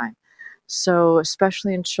ahead of time. So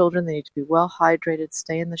especially in children, they need to be well hydrated,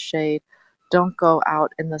 stay in the shade, don't go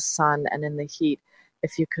out in the sun and in the heat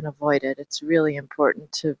if you can avoid it. It's really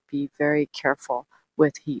important to be very careful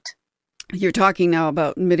with heat. You're talking now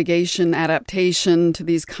about mitigation, adaptation to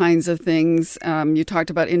these kinds of things. You talked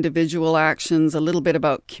about individual actions, a little bit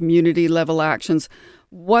about community level actions.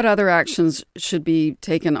 What other actions should be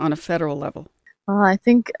taken on a federal level? Well, I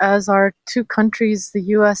think as our 2 countries, the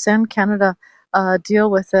U.S. and Canada, deal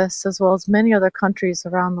with this, as well as many other countries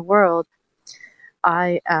around the world,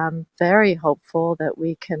 I am very hopeful that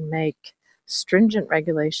we can make stringent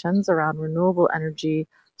regulations around renewable energy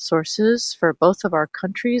sources for both of our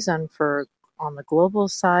countries. And for on the global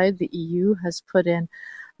side, the EU has put in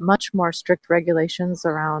much more strict regulations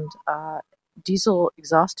around diesel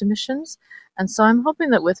exhaust emissions. And so I'm hoping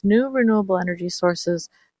that with new renewable energy sources,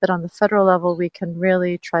 that on the federal level, we can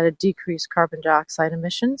really try to decrease carbon dioxide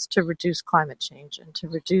emissions to reduce climate change and to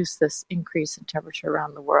reduce this increase in temperature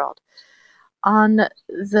around the world. On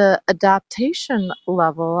the adaptation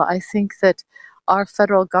level, I think that our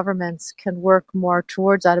federal governments can work more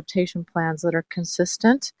towards adaptation plans that are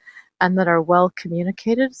consistent and that are well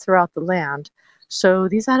communicated throughout the land. So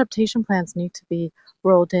these adaptation plans need to be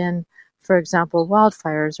rolled in for example,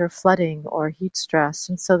 wildfires or flooding or heat stress,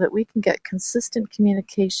 and so that we can get consistent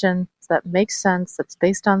communication that makes sense, that's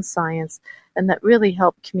based on science, and that really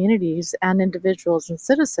help communities and individuals and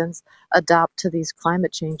citizens adapt to these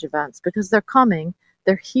climate change events, because they're coming,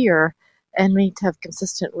 they're here, and we need to have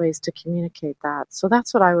consistent ways to communicate that. So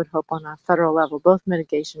that's what I would hope on a federal level. Both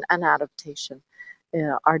mitigation and adaptation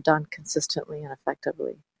are done consistently and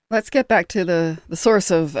effectively. Let's get back to the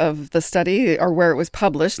source of the study, or where it was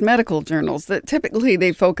published, medical journals. That typically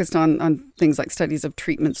they focused on things like studies of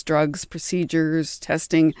treatments, drugs, procedures,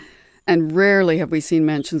 testing, and rarely have we seen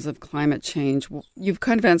mentions of climate change. You've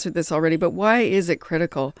kind of answered this already, but why is it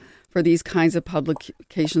critical for these kinds of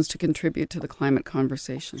publications to contribute to the climate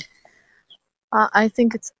conversation? I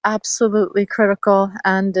think it's absolutely critical,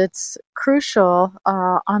 and it's crucial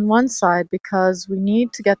on one side because we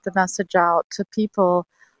need to get the message out to people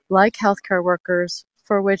like healthcare workers,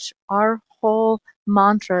 for which our whole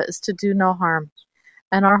mantra is to do no harm.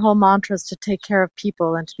 And our whole mantra is to take care of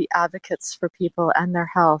people and to be advocates for people and their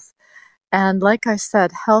health. And like I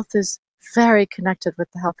said, health is very connected with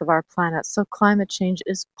the health of our planet. So climate change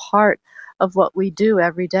is part of what we do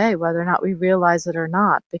every day, whether or not we realize it or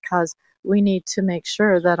not, because we need to make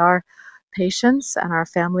sure that our patients and our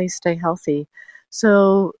families stay healthy.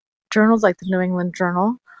 So journals like the New England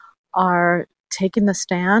Journal are taking the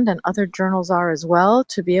stand, and other journals are as well,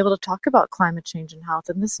 to be able to talk about climate change and health.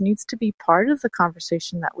 And this needs to be part of the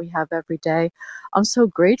conversation that we have every day. I'm so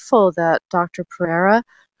grateful that Dr. Pereira,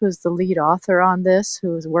 who's the lead author on this,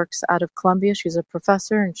 who works out of Columbia, she's a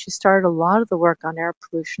professor, and she started a lot of the work on air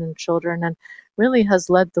pollution in children and really has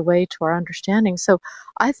led the way to our understanding. So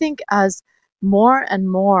I think as more and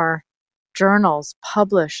more journals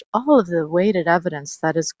publish all of the weighted evidence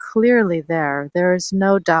that is clearly there is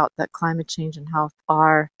no doubt that climate change and health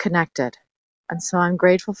are connected. And so I'm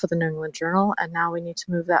grateful for the New England Journal, and now we need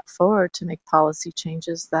to move that forward to make policy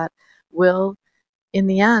changes that will, in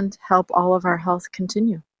the end, help all of our health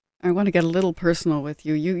continue. I want to get a little personal with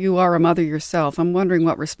you. You are a mother yourself. I'm wondering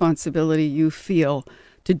what responsibility you feel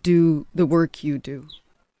to do the work you do.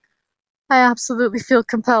 I absolutely feel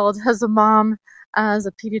compelled as a mom, as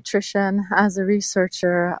a pediatrician, as a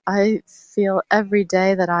researcher. I feel every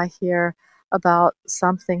day that I hear about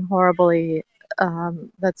something horribly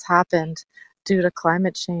that's happened due to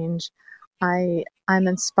climate change, I'm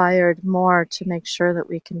inspired more to make sure that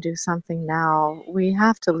we can do something now. We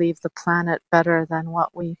have to leave the planet better than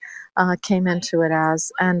what we came into it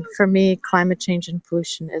as. And for me, climate change and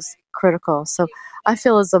pollution is critical. So I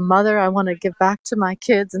feel as a mother, I want to give back to my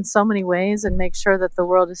kids in so many ways and make sure that the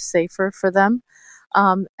world is safer for them.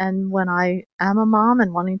 And when I am a mom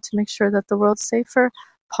and wanting to make sure that the world's safer,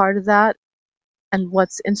 part of that and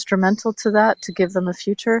what's instrumental to that, to give them a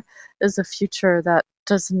future, is a future that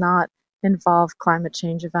does not involve climate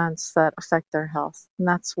change events that affect their health. And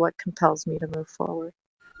that's what compels me to move forward.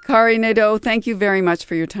 Kari Nadeau, thank you very much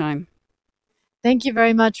for your time. Thank you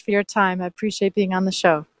very much for your time. I appreciate being on the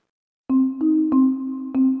show.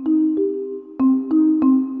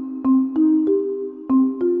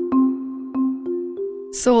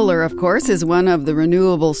 Solar, of course, is one of the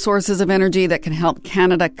renewable sources of energy that can help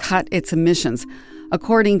Canada cut its emissions.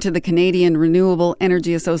 According to the Canadian Renewable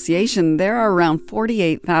Energy Association, there are around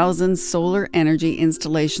 48,000 solar energy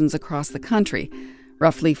installations across the country.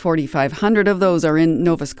 Roughly 4,500 of those are in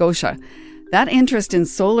Nova Scotia. That interest in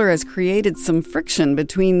solar has created some friction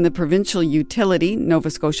between the provincial utility, Nova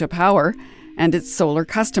Scotia Power, and its solar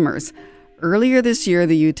customers. Earlier this year,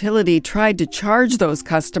 the utility tried to charge those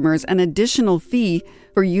customers an additional fee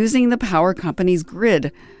for using the power company's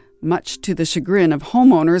grid, much to the chagrin of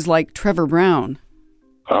homeowners like Trevor Brown.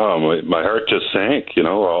 My heart just sank. You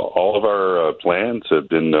know, all of our plans have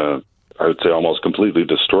been, I would say, almost completely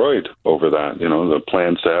destroyed over that. You know, the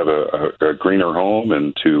plans to have a greener home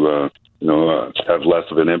and to, have less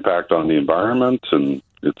of an impact on the environment. And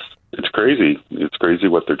it's crazy. It's crazy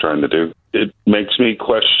what they're trying to do. It makes me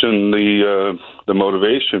question the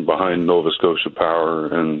motivation behind Nova Scotia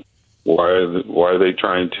Power and why are they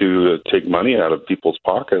trying to take money out of people's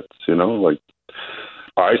pockets? You know, like,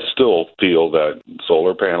 I still feel that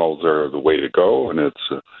solar panels are the way to go, and it's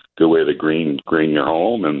a good way to green your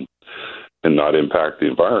home and not impact the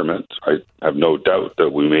environment. I have no doubt that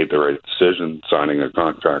we made the right decision signing a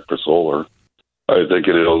contract for solar. I think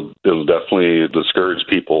it'll definitely discourage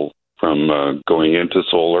people from going into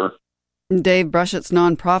solar. Dave Brushett's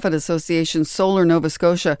nonprofit association, Solar Nova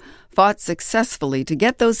Scotia, fought successfully to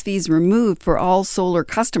get those fees removed for all solar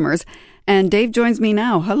customers. And Dave joins me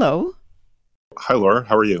now. Hello. Hi, Laura.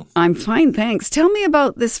 How are you? I'm fine, thanks. Tell me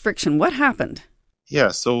about this friction. What happened? Yeah,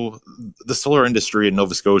 so the solar industry in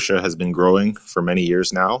Nova Scotia has been growing for many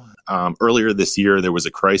years now. Earlier this year, there was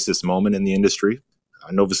a crisis moment in the industry.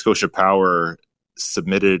 Nova Scotia Power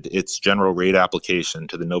submitted its general rate application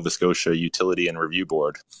to the Nova Scotia Utility and Review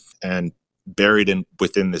Board. And buried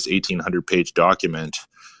within this 1,800-page document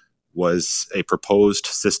was a proposed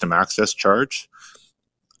system access charge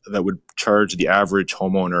that would charge the average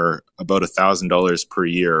homeowner about $1,000 per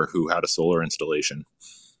year who had a solar installation.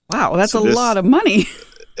 Wow, that's a lot of money.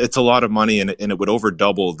 It's a lot of money, and it would over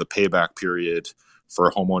double the payback period for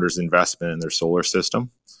a homeowner's investment in their solar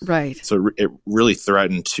system. Right. So it really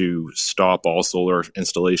threatened to stop all solar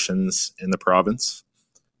installations in the province.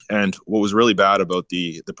 And what was really bad about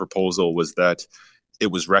the proposal was that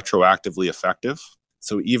it was retroactively effective.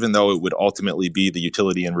 So even though it would ultimately be the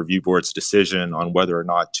Utility and Review Board's decision on whether or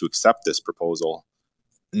not to accept this proposal,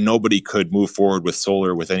 nobody could move forward with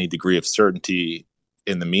solar with any degree of certainty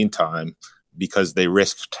in the meantime, because they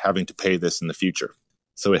risked having to pay this in the future.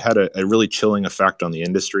 So it had a really chilling effect on the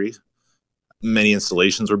industry. Many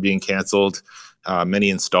installations were being canceled.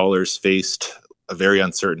 Many installers faced a very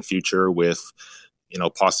uncertain future with,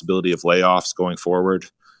 possibility of layoffs going forward.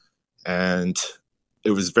 And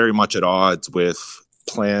it was very much at odds with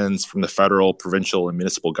plans from the federal, provincial, and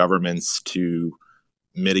municipal governments to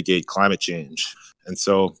mitigate climate change. And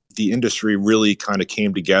so the industry really kind of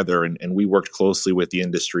came together, and we worked closely with the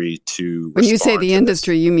industry to When you say the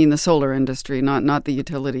industry, you mean the solar industry, not the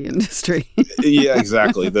utility industry. Yeah,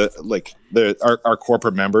 exactly. Our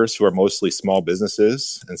corporate members, who are mostly small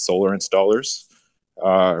businesses and solar installers,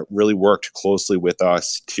 really worked closely with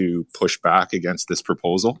us to push back against this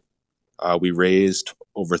proposal. We raised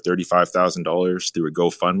over $35,000 through a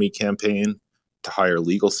GoFundMe campaign to hire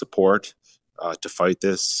legal support to fight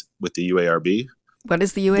this with the UARB. What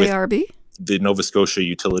is the UARB? The Nova Scotia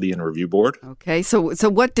Utility and Review Board. Okay, so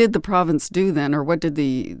what did the province do then, or what did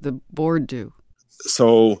the board do?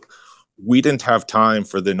 So we didn't have time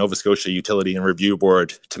for the Nova Scotia Utility and Review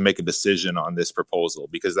Board to make a decision on this proposal,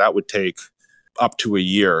 because that would take up to a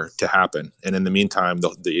year to happen. And in the meantime,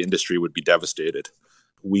 the industry would be devastated.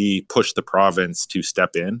 We pushed the province to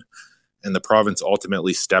step in, and the province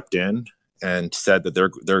ultimately stepped in and said that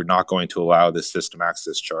they're not going to allow this system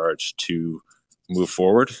access charge to move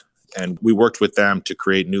forward. And we worked with them to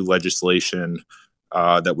create new legislation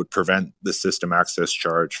that would prevent the system access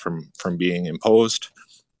charge from being imposed,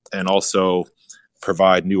 and also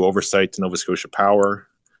provide new oversight to Nova Scotia Power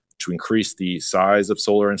to increase the size of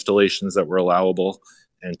solar installations that were allowable,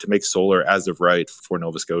 and to make solar as of right for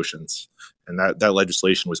Nova Scotians. And that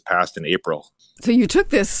legislation was passed in April. So you took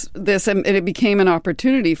this and it became an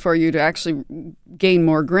opportunity for you to actually gain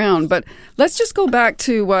more ground. But let's just go back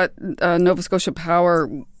to what Nova Scotia Power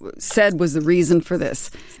said was the reason for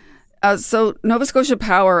this. So Nova Scotia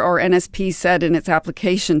Power, or NSP, said in its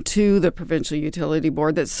application to the Provincial Utility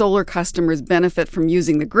Board that solar customers benefit from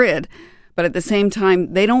using the grid, but at the same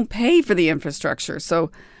time, they don't pay for the infrastructure.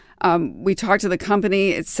 So we talked to the company.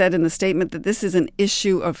 It said in the statement that this is an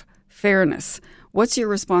issue of fairness. What's your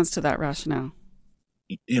response to that rationale?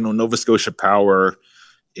 Nova Scotia Power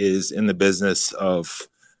is in the business of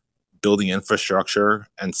building infrastructure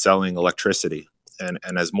and selling electricity. And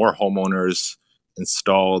as more homeowners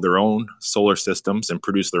install their own solar systems and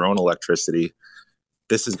produce their own electricity,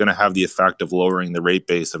 this is going to have the effect of lowering the rate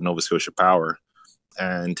base of Nova Scotia Power.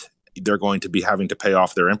 And they're going to be having to pay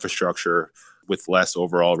off their infrastructure with less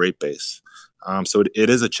overall rate base. So it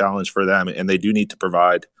is a challenge for them, and they do need to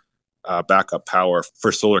provide backup power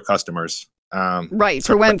for solar customers. Right,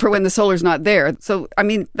 for when the solar's not there. So, I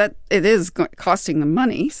mean, that it is costing them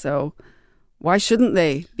money. So why shouldn't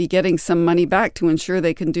they be getting some money back to ensure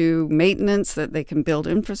they can do maintenance, that they can build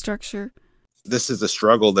infrastructure? This is a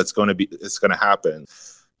struggle it's going to happen.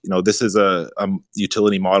 This is a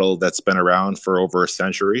utility model that's been around for over a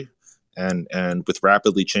century. And with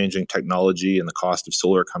rapidly changing technology and the cost of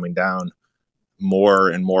solar coming down, more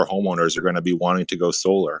and more homeowners are going to be wanting to go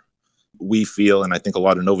solar. We feel, and I think a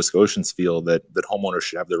lot of Nova Scotians feel, that homeowners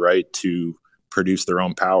should have the right to produce their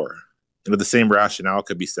own power. The same rationale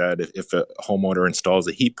could be said if a homeowner installs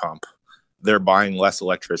a heat pump. They're buying less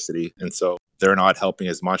electricity, and so they're not helping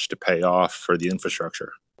as much to pay off for the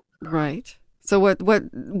infrastructure. Right. So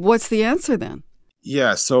what's the answer then?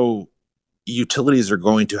 Yeah, so utilities are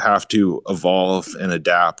going to have to evolve and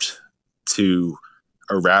adapt to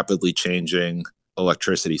a rapidly changing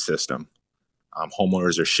electricity system.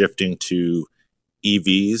 Homeowners are shifting to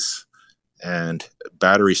EVs, and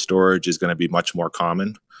battery storage is going to be much more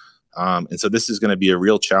common. And so this is going to be a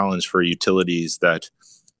real challenge for utilities that,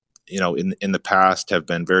 in the past have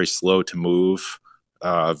been very slow to move,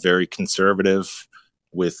 very conservative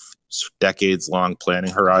with decades-long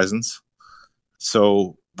planning horizons.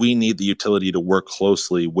 So we need the utility to work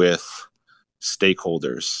closely with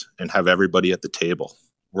stakeholders and have everybody at the table.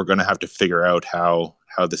 We're going to have to figure out how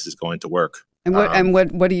this is going to work. And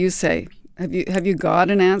what do you say? Have you got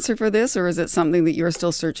an answer for this, or is it something that you're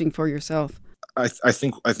still searching for yourself? I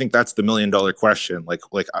think that's the $1 million question. Like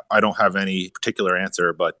I don't have any particular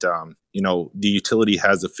answer, but the utility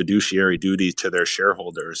has a fiduciary duty to their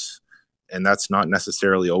shareholders, and that's not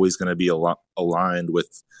necessarily always going to be aligned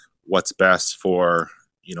with what's best for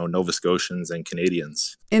Nova Scotians and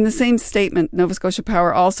Canadians. In the same statement, Nova Scotia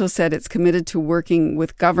Power also said it's committed to working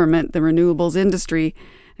with government, the renewables industry,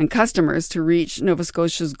 and customers to reach Nova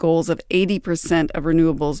Scotia's goals of 80% of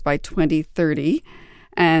renewables by 2030.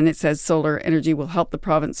 And it says solar energy will help the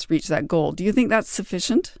province reach that goal. Do you think that's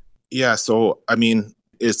sufficient? Yeah, so,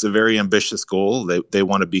 it's a very ambitious goal. They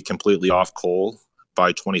want to be completely off coal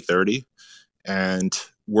by 2030. And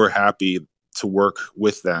we're happy to work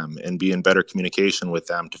with them and be in better communication with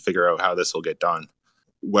them to figure out how this will get done.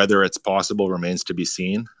 Whether it's possible remains to be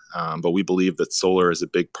seen, but we believe that solar is a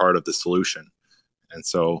big part of the solution. And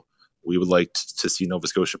so we would like to see Nova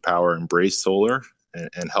Scotia Power embrace solar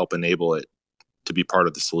and help enable it to be part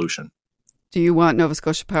of the solution. Do you want Nova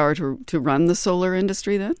Scotia Power to run the solar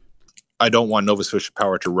industry then? I don't want Nova Scotia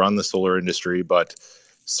Power to run the solar industry, but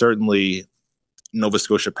certainly Nova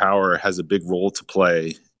Scotia Power has a big role to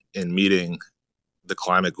play in meeting the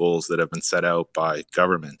climate goals that have been set out by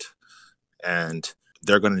government. And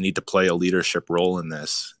they're going to need to play a leadership role in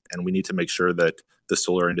this. And we need to make sure that the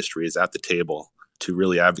solar industry is at the table to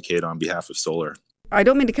really advocate on behalf of solar. I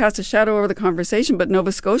don't mean to cast a shadow over the conversation, but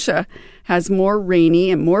Nova Scotia has more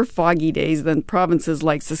rainy and more foggy days than provinces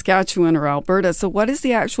like Saskatchewan or Alberta. So what is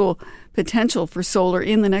the actual potential for solar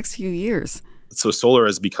in the next few years? So solar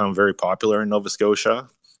has become very popular in Nova Scotia,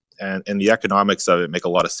 and the economics of it make a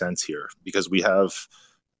lot of sense here because we have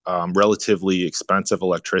relatively expensive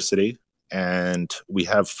electricity and we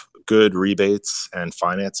have good rebates and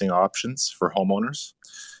financing options for homeowners.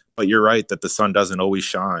 But you're right that the sun doesn't always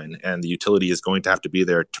shine and the utility is going to have to be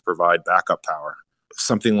there to provide backup power.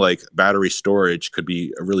 Something like battery storage could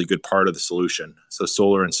be a really good part of the solution. So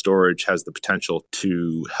solar and storage has the potential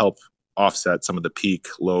to help offset some of the peak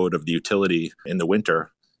load of the utility in the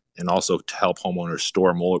winter and also to help homeowners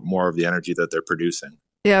store more of the energy that they're producing.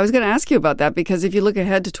 Yeah, I was going to ask you about that because if you look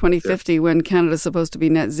ahead to 2050 when Canada's supposed to be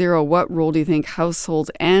net zero, what role do you think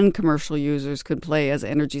households and commercial users could play as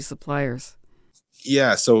energy suppliers?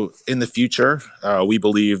 Yeah, so in the future, we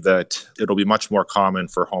believe that it'll be much more common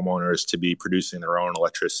for homeowners to be producing their own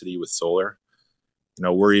electricity with solar.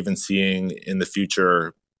 We're even seeing in the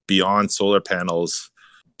future, beyond solar panels,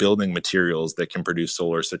 building materials that can produce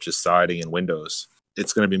solar, such as siding and windows.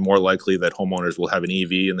 It's going to be more likely that homeowners will have an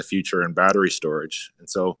EV in the future and battery storage. And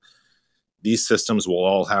so these systems will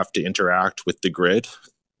all have to interact with the grid,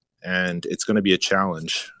 and it's going to be a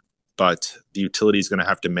challenge. But the utility is going to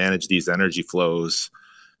have to manage these energy flows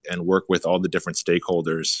and work with all the different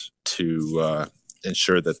stakeholders to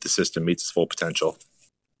ensure that the system meets its full potential.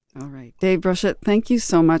 All right. Dave Brushett, thank you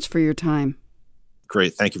so much for your time.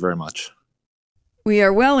 Great. Thank you very much. We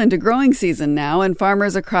are well into growing season now, and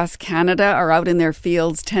farmers across Canada are out in their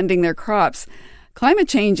fields tending their crops. Climate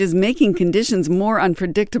change is making conditions more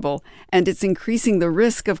unpredictable, and it's increasing the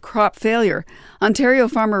risk of crop failure. Ontario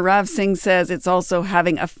farmer Rav Singh says it's also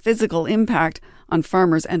having a physical impact on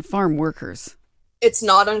farmers and farm workers. It's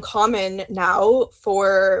not uncommon now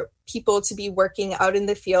for people to be working out in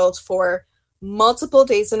the field for multiple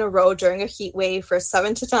days in a row during a heat wave for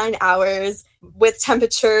 7 to 9 hours with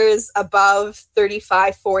temperatures above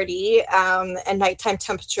 35, 40, and nighttime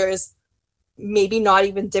temperatures maybe not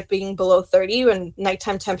even dipping below 30. And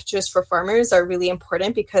nighttime temperatures for farmers are really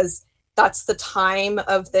important because that's the time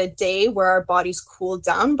of the day where our bodies cool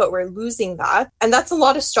down, but we're losing that. And that's a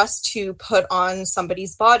lot of stress to put on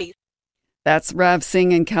somebody's body. That's Rav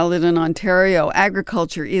Singh in Caledon, Ontario.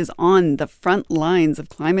 Agriculture is on the front lines of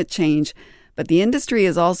climate change, but the industry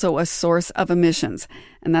is also a source of emissions.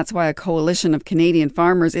 And that's why a coalition of Canadian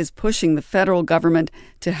farmers is pushing the federal government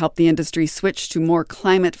to help the industry switch to more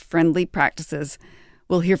climate-friendly practices.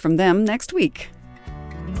 We'll hear from them next week.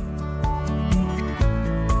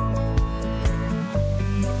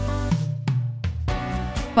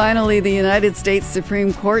 Finally, the United States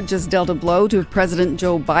Supreme Court just dealt a blow to President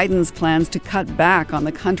Joe Biden's plans to cut back on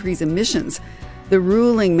the country's emissions. The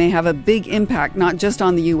ruling may have a big impact not just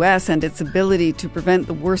on the U.S. and its ability to prevent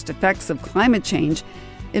the worst effects of climate change.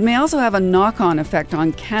 It may also have a knock-on effect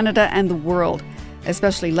on Canada and the world,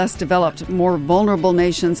 especially less developed, more vulnerable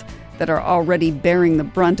nations that are already bearing the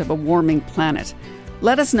brunt of a warming planet.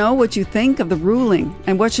 Let us know what you think of the ruling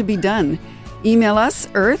and what should be done. Email us,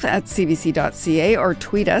 earth@cbc.ca, or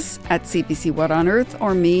tweet us at CBC What on Earth,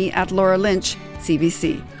 or me at Laura Lynch,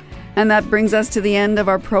 CBC. And that brings us to the end of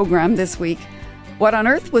our program this week. What on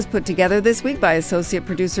Earth was put together this week by associate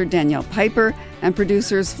producer Danielle Piper and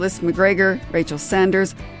producers Fliss McGregor, Rachel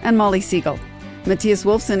Sanders, and Molly Siegel. Matthias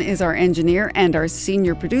Wolfson is our engineer, and our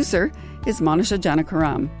senior producer is Monisha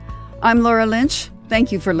Janakaram. I'm Laura Lynch.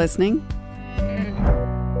 Thank you for listening.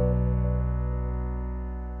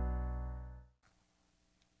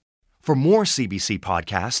 For more CBC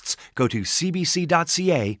podcasts, go to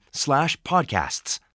cbc.ca/podcasts.